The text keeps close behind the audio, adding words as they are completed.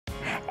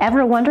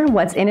Ever wonder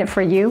what's in it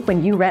for you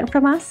when you rent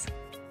from us?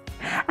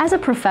 As a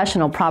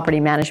professional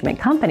property management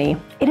company,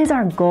 it is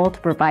our goal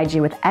to provide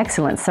you with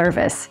excellent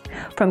service,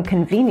 from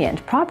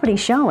convenient property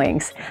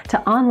showings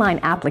to online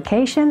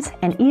applications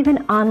and even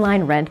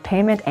online rent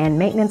payment and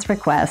maintenance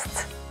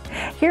requests.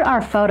 Here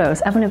are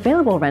photos of an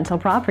available rental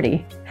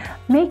property.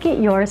 Make it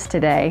yours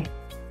today.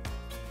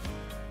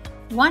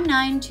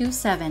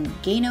 1927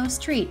 Gano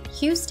Street,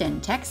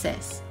 Houston,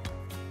 Texas.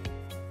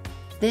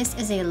 This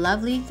is a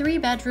lovely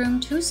 3-bedroom,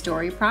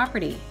 2-story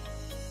property.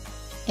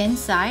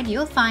 Inside,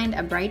 you'll find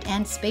a bright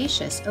and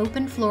spacious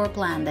open floor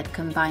plan that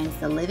combines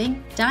the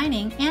living,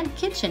 dining, and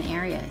kitchen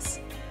areas.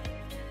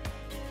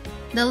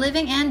 The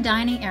living and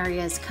dining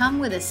areas come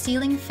with a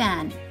ceiling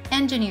fan,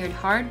 engineered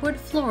hardwood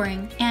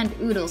flooring, and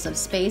oodles of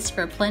space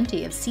for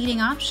plenty of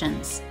seating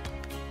options.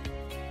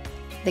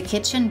 The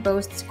kitchen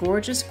boasts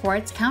gorgeous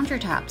quartz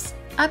countertops,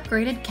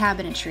 upgraded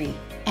cabinetry,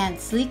 and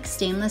sleek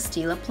stainless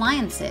steel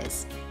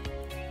appliances.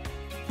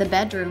 The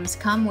bedrooms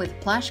come with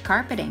plush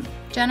carpeting,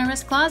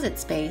 generous closet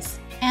space,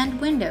 and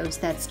windows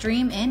that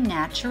stream in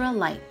natural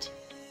light.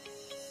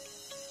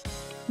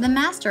 The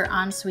master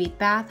ensuite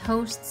bath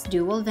hosts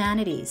dual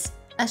vanities,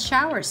 a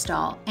shower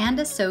stall, and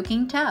a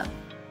soaking tub.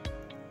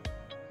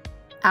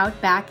 Out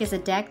back is a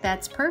deck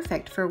that's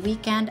perfect for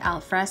weekend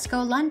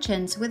alfresco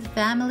luncheons with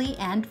family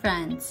and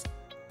friends.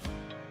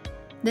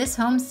 This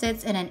home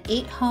sits in an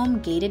 8-home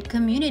gated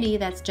community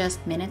that's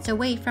just minutes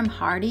away from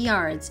Hardy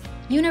Yards,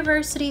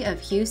 University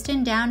of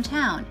Houston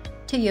Downtown,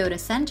 Toyota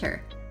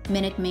Center,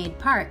 Maid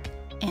Park,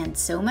 and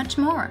so much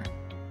more.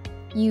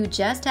 You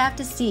just have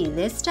to see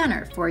this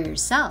stunner for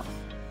yourself.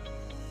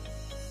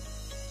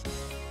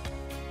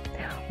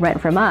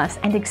 Rent from us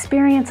and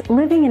experience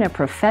living in a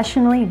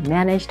professionally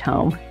managed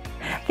home.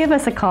 Give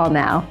us a call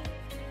now.